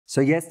So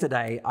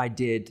yesterday I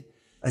did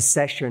a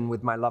session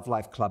with my Love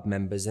Life Club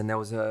members, and there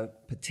was a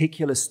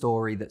particular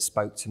story that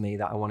spoke to me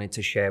that I wanted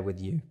to share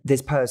with you.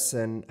 This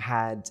person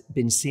had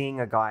been seeing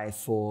a guy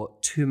for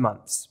 2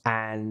 months,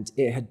 and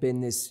it had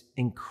been this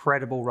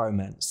incredible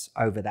romance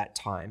over that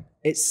time.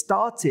 It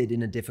started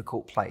in a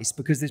difficult place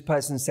because this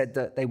person said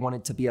that they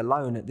wanted to be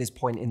alone at this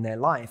point in their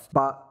life,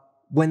 but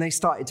when they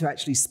started to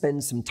actually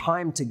spend some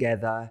time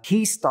together,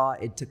 he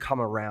started to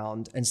come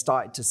around and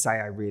started to say,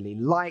 I really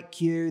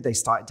like you. They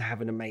started to have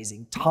an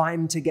amazing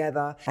time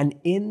together. And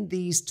in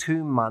these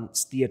 2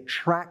 months, the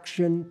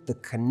attraction, the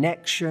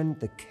connection,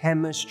 the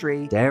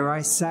chemistry, dare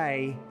I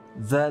say,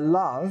 the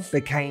love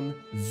became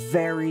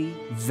very,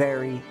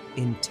 very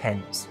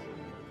intense.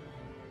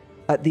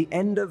 At the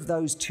end of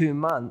those 2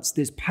 months,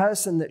 this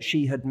person that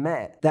she had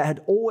met that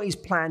had always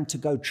planned to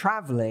go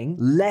traveling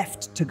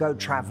left to go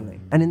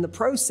traveling. And in the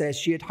process,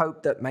 she had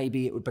hoped that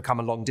maybe it would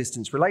become a long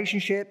distance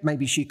relationship.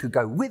 Maybe she could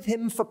go with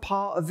him for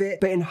part of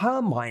it. But in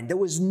her mind, there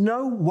was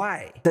no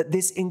way that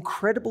this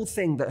incredible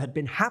thing that had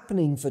been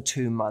happening for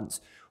 2 months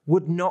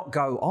would not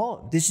go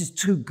on. This is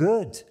too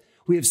good.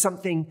 We have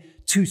something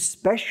too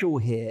special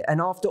here. And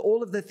after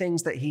all of the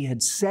things that he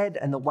had said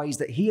and the ways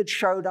that he had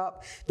showed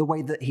up, the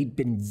way that he'd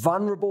been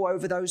vulnerable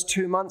over those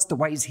 2 months, the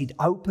ways he'd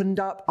opened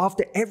up,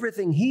 after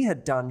everything he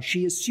had done,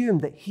 she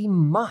assumed that he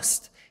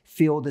must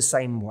feel the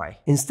same way.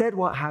 Instead,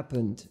 what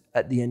happened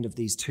at the end of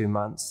these 2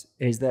 months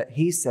is that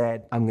he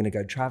said, I'm going to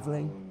go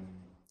traveling.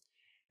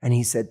 And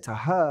he said to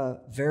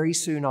her very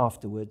soon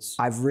afterwards,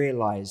 I've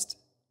realized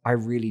I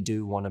really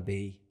do want to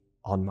be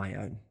on my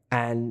own.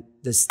 And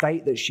the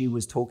state that she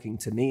was talking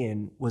to me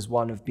in was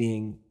one of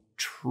being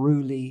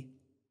truly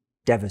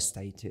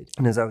devastated.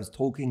 And as I was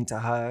talking to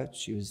her,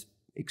 she was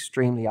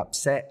extremely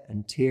upset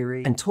and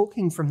teary, and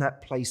talking from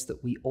that place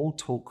that we all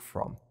talk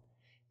from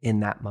in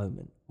that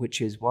moment,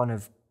 which is one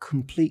of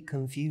complete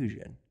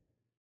confusion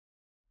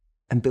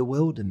and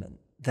bewilderment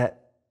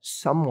that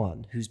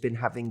someone who's been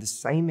having the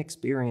same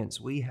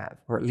experience we have,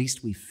 or at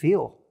least we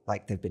feel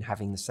like they've been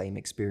having the same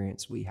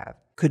experience we have,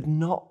 could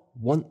not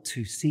want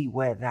to see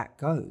where that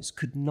goes,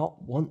 could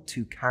not want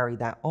to carry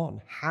that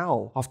on.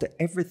 How, after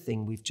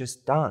everything we've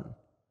just done,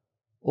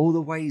 all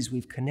the ways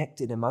we've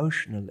connected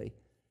emotionally,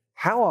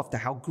 how after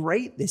how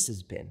great this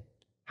has been,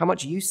 how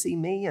much you see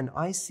me and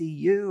I see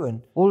you,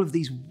 and all of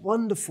these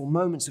wonderful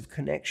moments of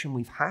connection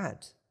we've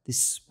had,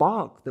 this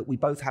spark that we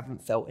both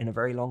haven't felt in a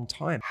very long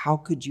time, how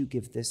could you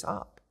give this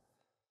up?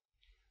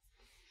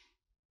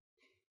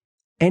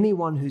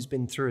 Anyone who's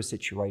been through a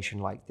situation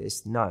like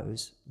this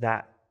knows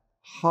that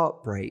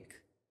heartbreak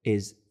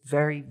is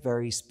very,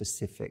 very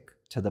specific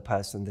to the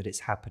person that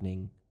it's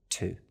happening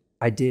to.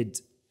 I did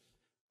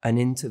an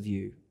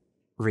interview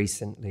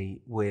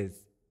recently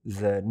with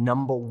the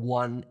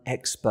 #1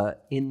 expert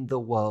in the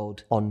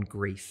world on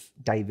grief,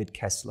 David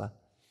Kessler.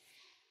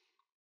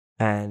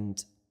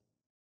 And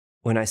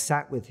when I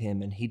sat with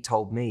him and he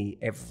told me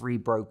every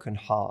broken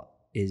heart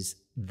is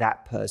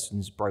that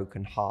person's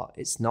broken heart.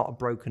 It's not a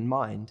broken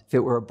mind. If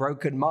it were a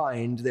broken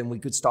mind, then we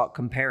could start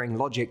comparing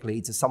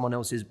logically to someone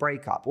else's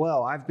breakup.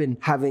 Well, I've been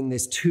having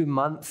this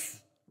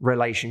 2-month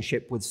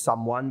relationship with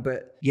someone,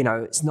 but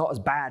it's not as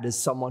bad as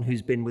someone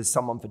who's been with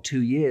someone for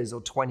 2 years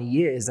or 20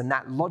 years. And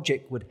that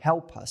logic would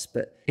help us,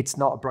 but it's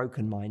not a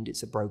broken mind,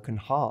 it's a broken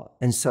heart.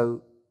 And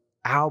so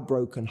our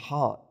broken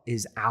heart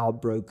is our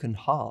broken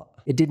heart.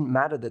 It didn't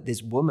matter that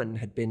this woman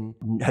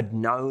had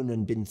known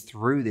and been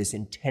through this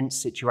intense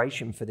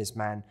situation for this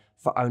man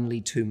for only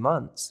 2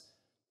 months.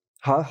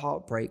 Her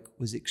heartbreak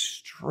was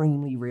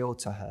extremely real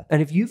to her.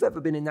 And if you've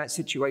ever been in that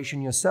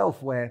situation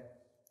yourself where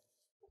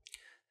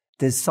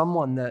there's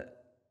someone that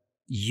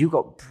you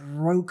got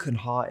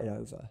brokenhearted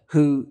over,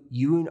 who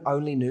you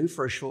only knew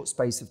for a short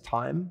space of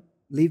time,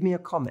 leave me a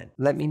comment.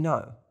 Let me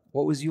know.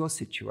 What was your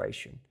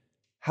situation?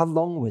 How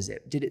long was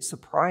it? Did it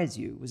surprise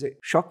you? Was it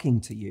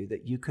shocking to you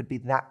that you could be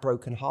that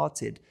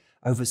brokenhearted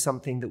over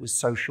something that was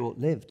so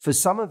short-lived? For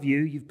some of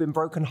you, you've been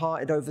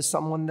brokenhearted over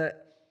someone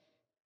that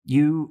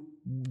you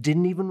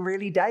didn't even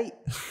really date.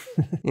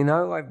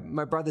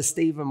 My brother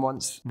Stephen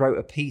once wrote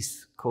a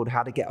piece called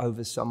How to Get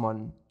Over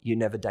Someone You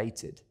Never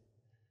Dated,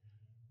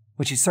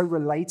 which is so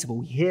relatable.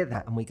 We hear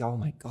that and we go, oh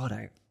my God,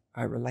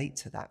 I relate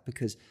to that,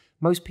 because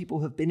most people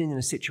have been in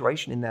a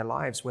situation in their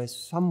lives where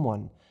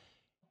someone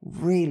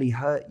really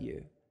hurt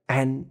you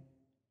and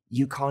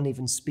you can't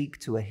even speak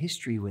to a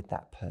history with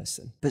that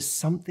person, but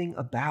something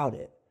about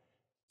it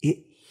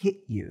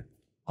hit you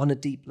on a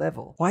deep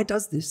level. Why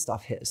does this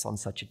stuff hit us on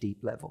such a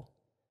deep level?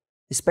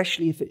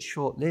 Especially if it's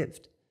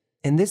short-lived.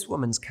 In this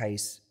woman's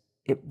case,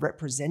 it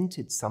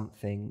represented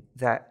something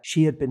that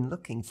she had been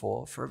looking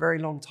for a very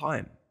long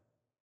time.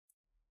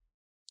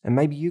 And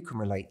maybe you can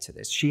relate to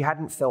this. She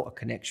hadn't felt a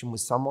connection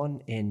with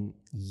someone in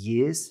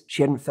years.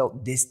 She hadn't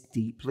felt this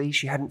deeply.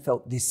 She hadn't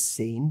felt this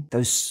seen.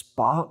 Those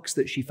sparks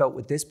that she felt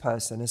with this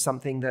person are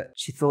something that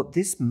she thought,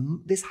 this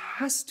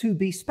has to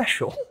be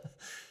special.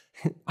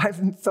 I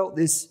haven't felt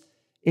this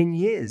in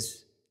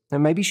years.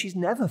 And maybe she's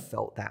never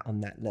felt that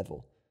on that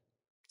level.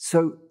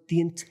 So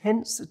the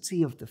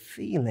intensity of the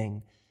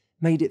feeling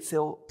made it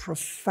feel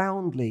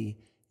profoundly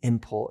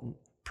important,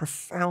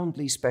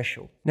 profoundly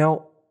special.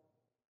 Now,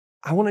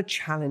 I want to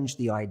challenge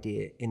the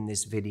idea in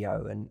this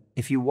video. And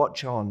if you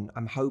watch on,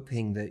 I'm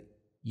hoping that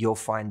you'll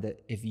find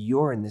that if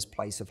you're in this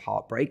place of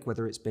heartbreak,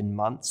 whether it's been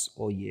months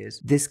or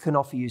years, this can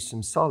offer you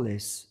some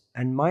solace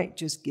and might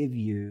just give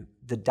you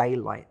the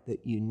daylight that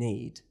you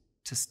need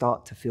to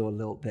start to feel a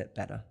little bit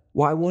better.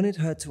 What I wanted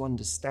her to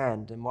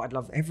understand, and what I'd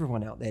love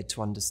everyone out there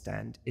to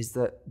understand, is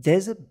that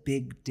there's a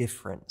big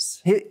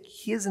difference.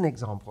 Here's an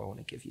example I want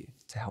to give you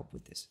to help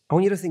with this. I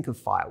want you to think of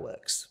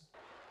fireworks.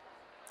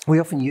 We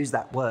often use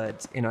that word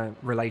in a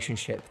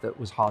relationship that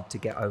was hard to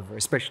get over,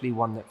 especially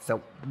one that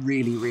felt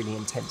really, really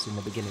intense in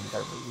the beginning,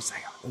 don't we? We say,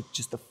 oh,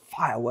 just the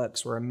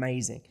fireworks were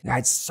amazing. I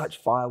had such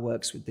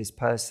fireworks with this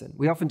person.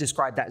 We often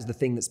describe that as the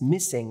thing that's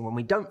missing when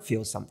we don't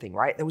feel something,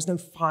 right? There was no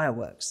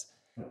fireworks.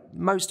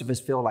 Most of us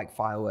feel like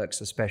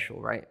fireworks are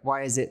special, right?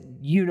 Why is it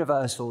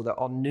universal that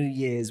on New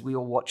Year's we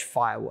all watch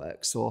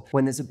fireworks? Or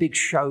when there's a big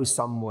show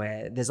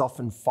somewhere, there's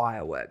often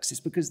fireworks.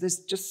 It's because there's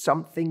just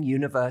something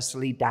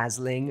universally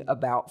dazzling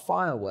about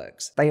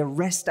fireworks. They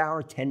arrest our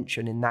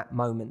attention in that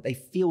moment. They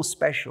feel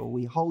special.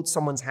 We hold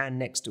someone's hand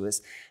next to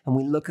us and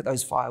we look at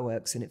those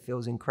fireworks and it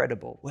feels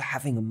incredible. We're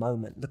having a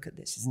moment. Look at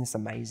this. Isn't this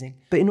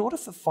amazing? But in order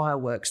for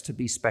fireworks to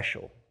be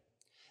special,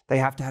 they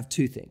have to have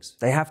two things.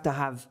 They have to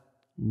have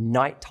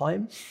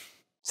nighttime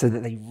so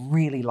that they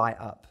really light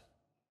up.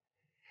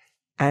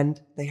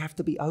 And they have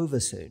to be over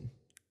soon.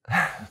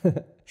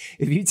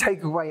 If you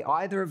take away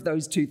either of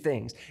those two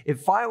things,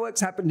 if fireworks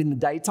happened in the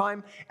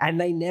daytime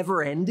and they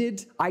never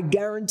ended, I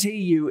guarantee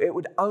you it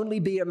would only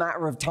be a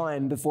matter of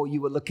time before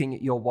you were looking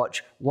at your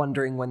watch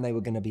wondering when they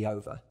were going to be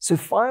over. So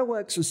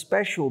fireworks are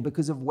special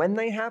because of when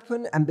they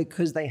happen and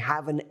because they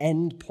have an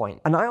end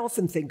point. And I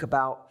often think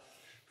about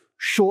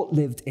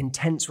short-lived,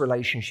 intense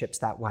relationships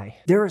that way.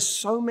 There are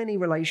so many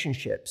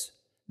relationships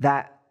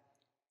that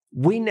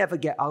we never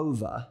get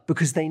over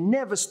because they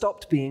never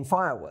stopped being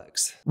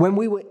fireworks. When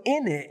we were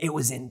in it, it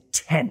was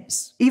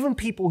intense. Even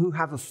people who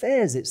have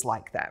affairs, it's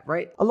like that,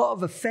 right? A lot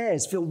of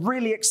affairs feel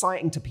really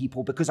exciting to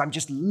people because I'm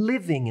just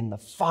living in the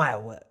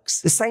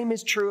fireworks. The same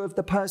is true of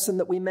the person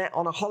that we met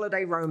on a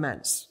holiday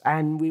romance.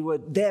 And we were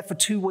there for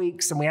 2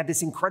 weeks and we had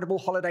this incredible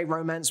holiday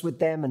romance with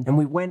them. And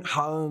we went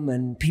home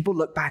and people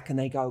look back and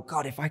they go,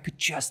 God, if I could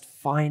just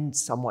find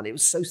someone. It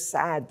was so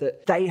sad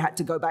that they had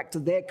to go back to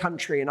their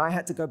country and I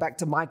had to go back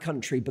to my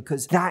country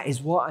because that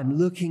is what I'm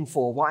looking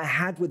for. What I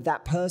had with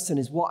that person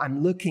is what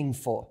I'm looking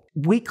for.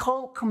 We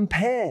can't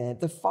compare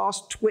the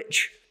fast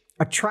twitch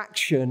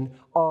attraction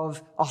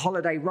of a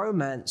holiday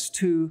romance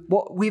to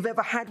what we've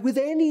ever had with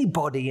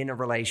anybody in a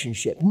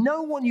relationship.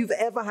 No one you've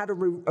ever had a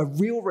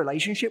real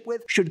relationship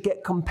with should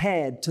get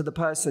compared to the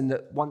person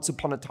that once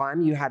upon a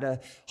time you had a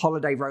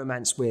holiday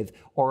romance with,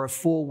 or a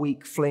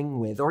 4-week fling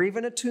with, or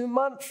even a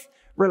 2-month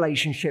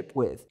relationship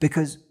with,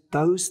 because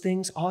those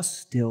things are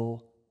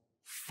still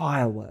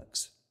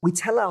fireworks. We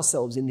tell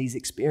ourselves in these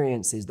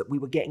experiences that we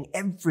were getting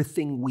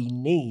everything we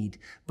need,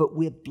 but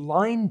we're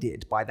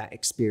blinded by that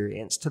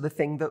experience to the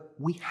thing that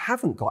we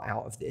haven't got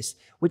out of this,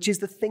 which is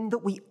the thing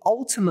that we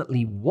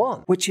ultimately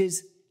want, which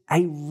is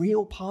a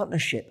real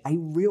partnership, a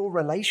real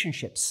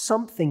relationship,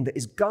 something that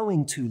is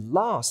going to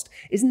last.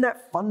 Isn't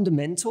that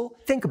fundamental?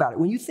 Think about it.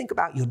 When you think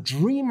about your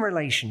dream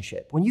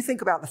relationship, when you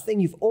think about the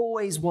thing you've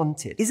always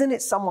wanted, isn't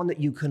it someone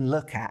that you can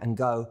look at and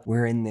go,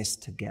 we're in this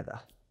together?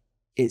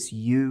 It's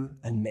you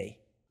and me.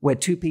 Where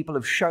two people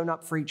have shown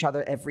up for each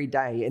other every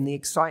day in the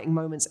exciting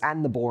moments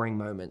and the boring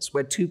moments,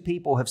 where two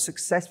people have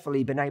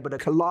successfully been able to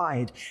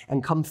collide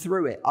and come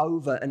through it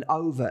over and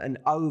over and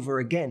over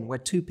again, where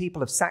two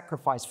people have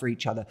sacrificed for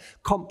each other,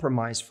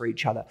 compromised for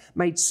each other,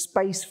 made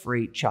space for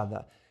each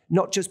other,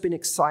 not just been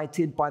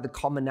excited by the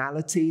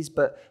commonalities,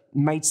 but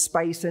made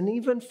space and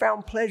even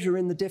found pleasure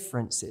in the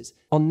differences.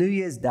 On New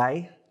Year's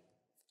Day,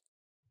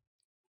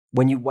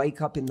 when you wake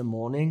up in the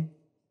morning,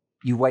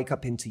 you wake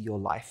up into your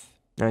life.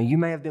 Now, you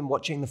may have been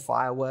watching the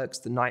fireworks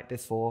the night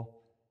before,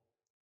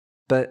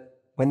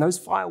 but when those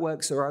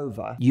fireworks are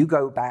over, you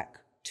go back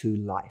to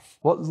life.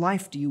 What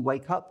life do you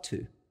wake up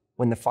to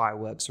when the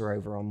fireworks are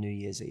over on New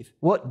Year's Eve?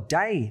 What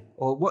day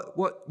or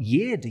what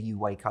year do you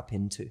wake up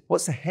into?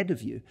 What's ahead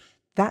of you?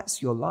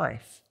 That's your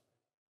life.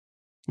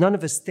 None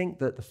of us think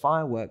that the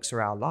fireworks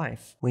are our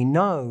life. We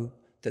know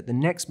that the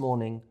next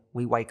morning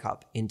we wake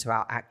up into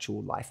our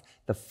actual life.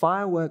 The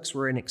fireworks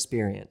were an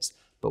experience.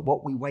 But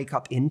what we wake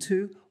up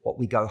into, what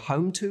we go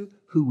home to,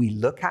 who we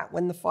look at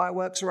when the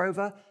fireworks are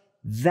over,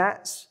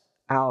 that's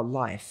our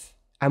life.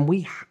 And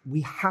we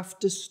have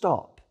to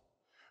stop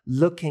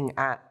looking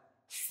at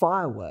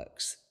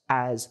fireworks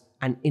as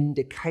an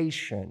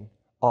indication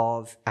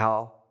of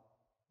our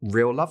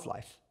real love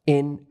life.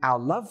 In our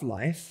love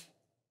life,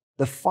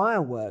 the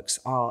fireworks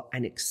are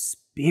an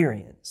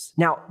experience.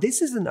 Now,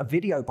 this isn't a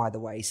video, by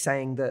the way,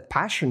 saying that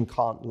passion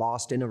can't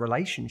last in a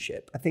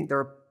relationship. I think there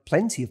are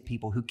plenty of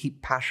people who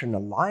keep passion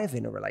alive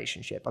in a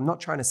relationship. I'm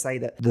not trying to say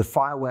that the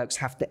fireworks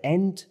have to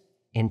end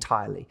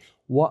entirely.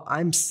 What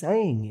I'm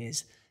saying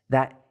is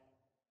that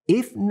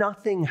if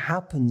nothing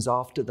happens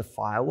after the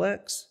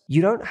fireworks,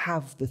 you don't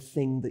have the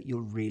thing that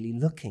you're really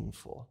looking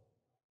for.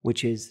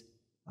 which is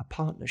a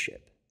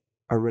partnership,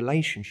 a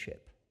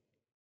relationship,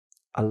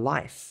 a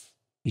life.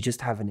 You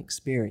just have an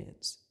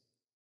experience.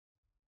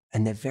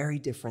 And they're very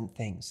different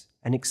things.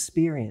 An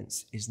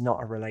experience is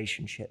not a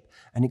relationship.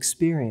 An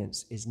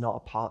experience is not a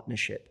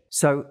partnership.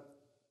 So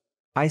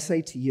I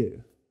say to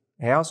you,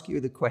 I ask you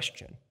the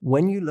question,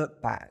 when you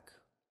look back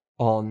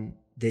on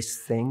this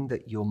thing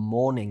that you're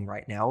mourning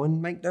right now,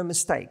 and make no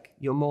mistake,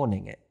 you're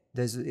mourning it.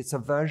 It's a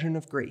version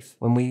of grief.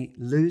 When we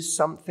lose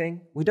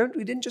something, we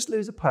didn't just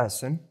lose a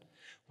person,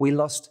 we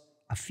lost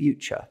a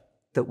future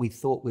that we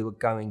thought we were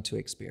going to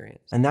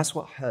experience. And that's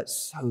what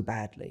hurts so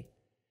badly,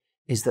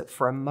 is that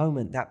for a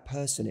moment, that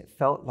person, it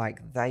felt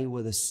like they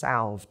were the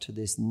salve to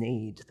this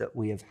need that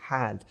we have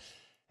had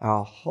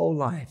our whole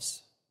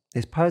lives.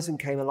 This person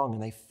came along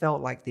and they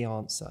felt like the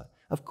answer.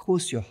 Of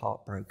course you're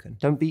heartbroken.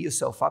 Don't beat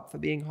yourself up for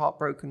being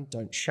heartbroken.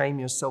 Don't shame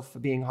yourself for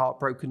being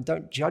heartbroken.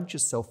 Don't judge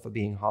yourself for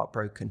being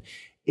heartbroken.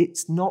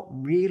 It's not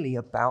really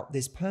about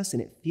this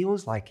person. It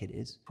feels like it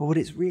is. But what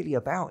it's really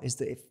about is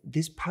that if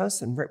this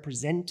person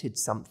represented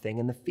something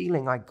and the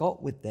feeling I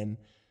got with them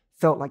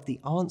felt like the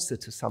answer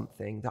to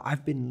something that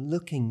I've been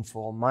looking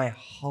for my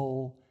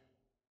whole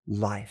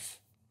life.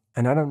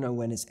 And I don't know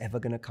when it's ever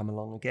going to come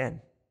along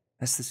again.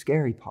 That's the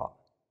scary part.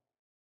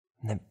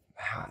 And then,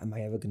 am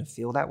I ever going to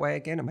feel that way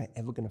again? Am I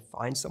ever going to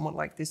find someone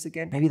like this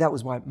again? Maybe that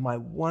was my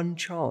one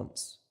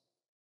chance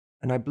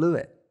and I blew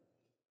it.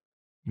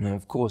 And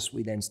of course,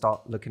 we then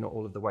start looking at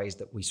all of the ways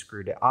that we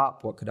screwed it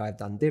up. What could I have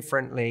done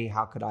differently?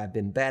 How could I have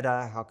been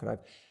better?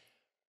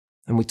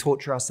 And we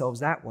torture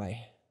ourselves that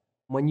way.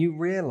 When you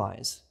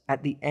realize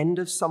at the end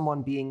of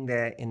someone being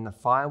there in the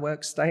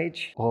fireworks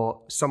stage,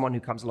 or someone who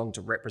comes along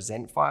to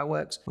represent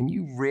fireworks, when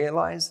you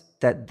realize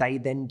that they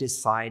then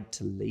decide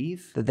to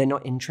leave, that they're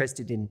not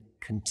interested in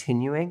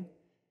continuing,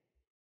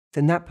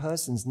 then that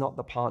person's not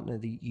the partner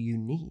that you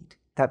need.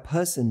 That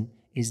person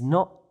is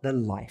not the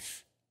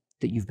life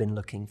that you've been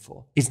looking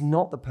for, is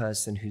not the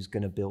person who's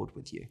going to build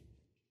with you.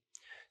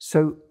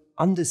 So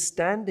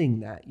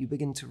understanding that, you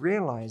begin to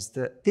realize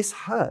that this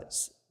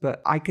hurts,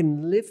 but I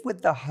can live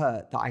with the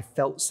hurt that I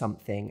felt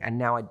something and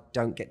now I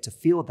don't get to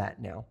feel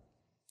that now.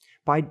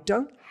 But I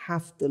don't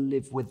have to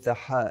live with the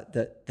hurt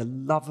that the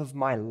love of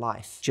my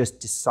life just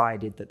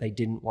decided that they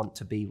didn't want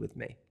to be with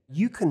me.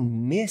 You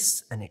can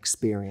miss an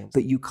experience,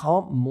 but you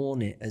can't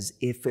mourn it as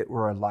if it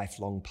were a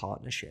lifelong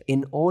partnership.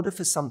 In order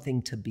for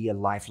something to be a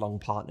lifelong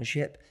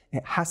partnership,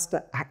 it has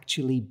to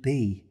actually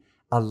be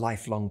a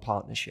lifelong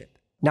partnership.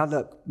 Now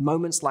look,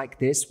 moments like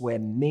this where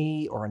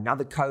me or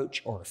another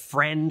coach or a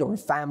friend or a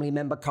family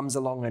member comes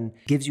along and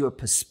gives you a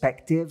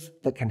perspective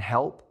that can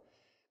help,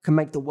 can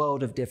make the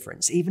world of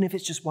difference, even if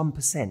it's just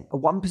 1%. A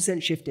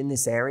 1% shift in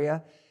this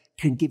area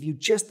can give you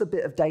just the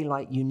bit of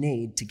daylight you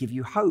need to give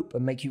you hope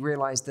and make you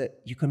realize that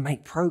you can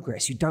make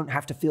progress. You don't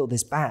have to feel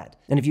this bad.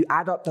 And if you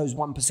add up those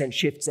 1%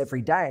 shifts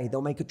every day,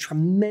 they'll make a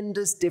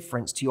tremendous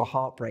difference to your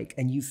heartbreak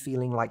and you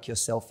feeling like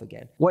yourself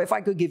again. What if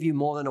I could give you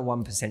more than a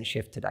 1%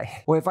 shift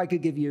today? What if I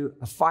could give you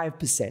a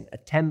 5%, a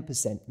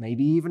 10%,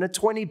 maybe even a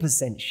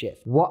 20%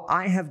 shift? What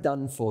I have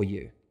done for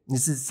you,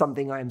 this is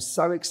something I am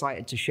so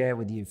excited to share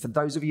with you. For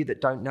those of you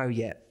that don't know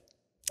yet,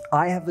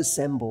 I have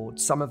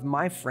assembled some of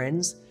my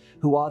friends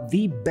who are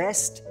the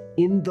best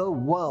in the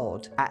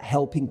world at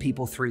helping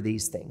people through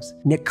these things.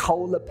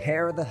 Nicole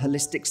LePera, the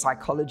holistic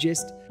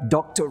psychologist,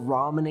 Dr.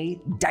 Ramani,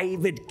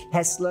 David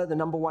Kessler, the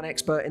 #1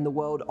 expert in the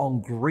world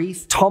on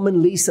grief, Tom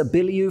and Lisa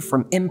Bilyeu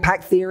from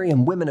Impact Theory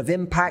and Women of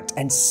Impact,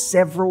 and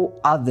several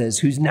others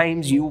whose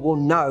names you will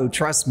know,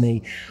 trust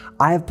me.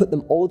 I have put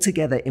them all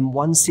together in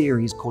one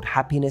series called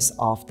Happiness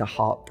After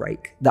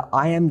Heartbreak that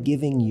I am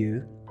giving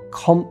you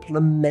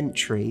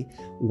complimentary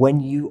when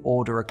you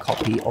order a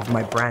copy of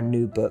my brand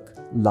new book,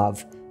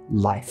 Love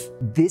Life.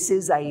 This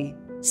is a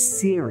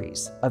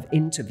series of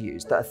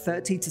interviews that are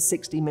 30 to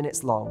 60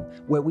 minutes long,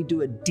 where we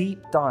do a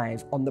deep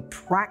dive on the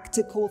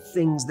practical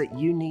things that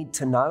you need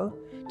to know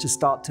to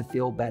start to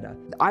feel better.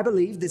 I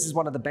believe this is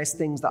one of the best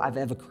things that I've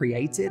ever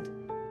created,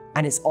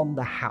 and it's on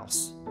the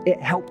house. It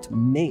helped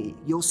me.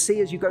 You'll see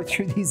as you go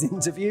through these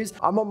interviews,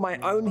 I'm on my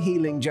own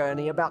healing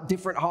journey about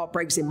different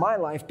heartbreaks in my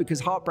life,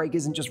 because heartbreak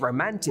isn't just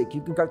romantic.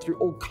 You can go through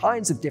all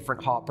kinds of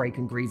different heartbreak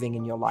and grieving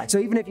in your life. So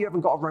even if you haven't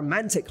got a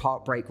romantic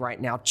heartbreak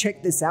right now,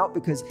 check this out,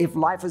 because if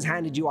life has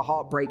handed you a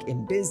heartbreak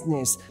in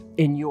business,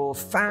 in your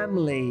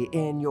family,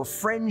 in your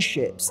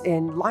friendships,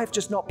 in life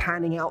just not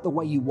panning out the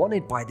way you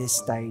wanted by this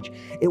stage,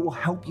 it will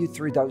help you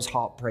through those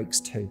heartbreaks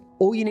too.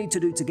 All you need to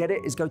do to get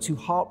it is go to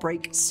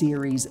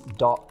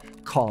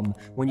heartbreakseries.com.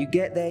 When you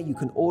get there, you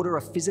can order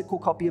a physical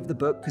copy of the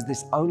book, because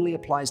this only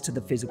applies to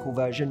the physical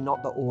version,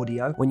 not the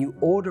audio. When you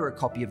order a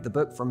copy of the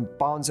book from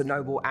Barnes &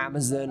 Noble,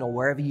 Amazon, or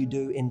wherever you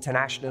do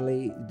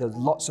internationally, there's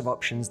lots of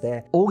options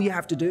there. All you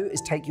have to do is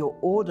take your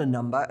order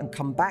number and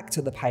come back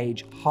to the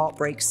page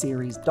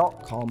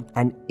heartbreakseries.com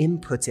and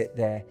input it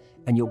there,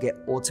 and you'll get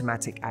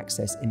automatic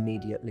access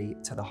immediately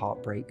to the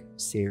Heartbreak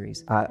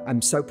series.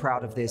 I'm so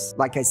proud of this.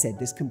 Like I said,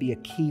 this can be a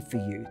key for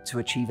you to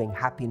achieving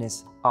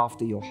happiness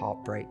after your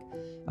heartbreak.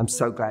 I'm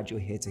so glad you're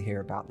here to hear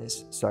about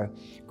this. So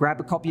grab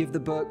a copy of the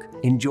book,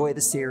 enjoy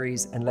the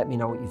series, and let me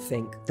know what you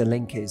think. The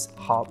link is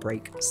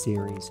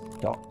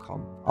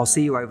heartbreakseries.com. I'll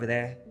see you over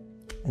there.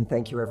 And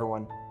thank you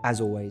everyone, as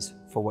always,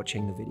 for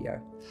watching the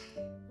video.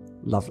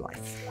 Love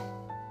life.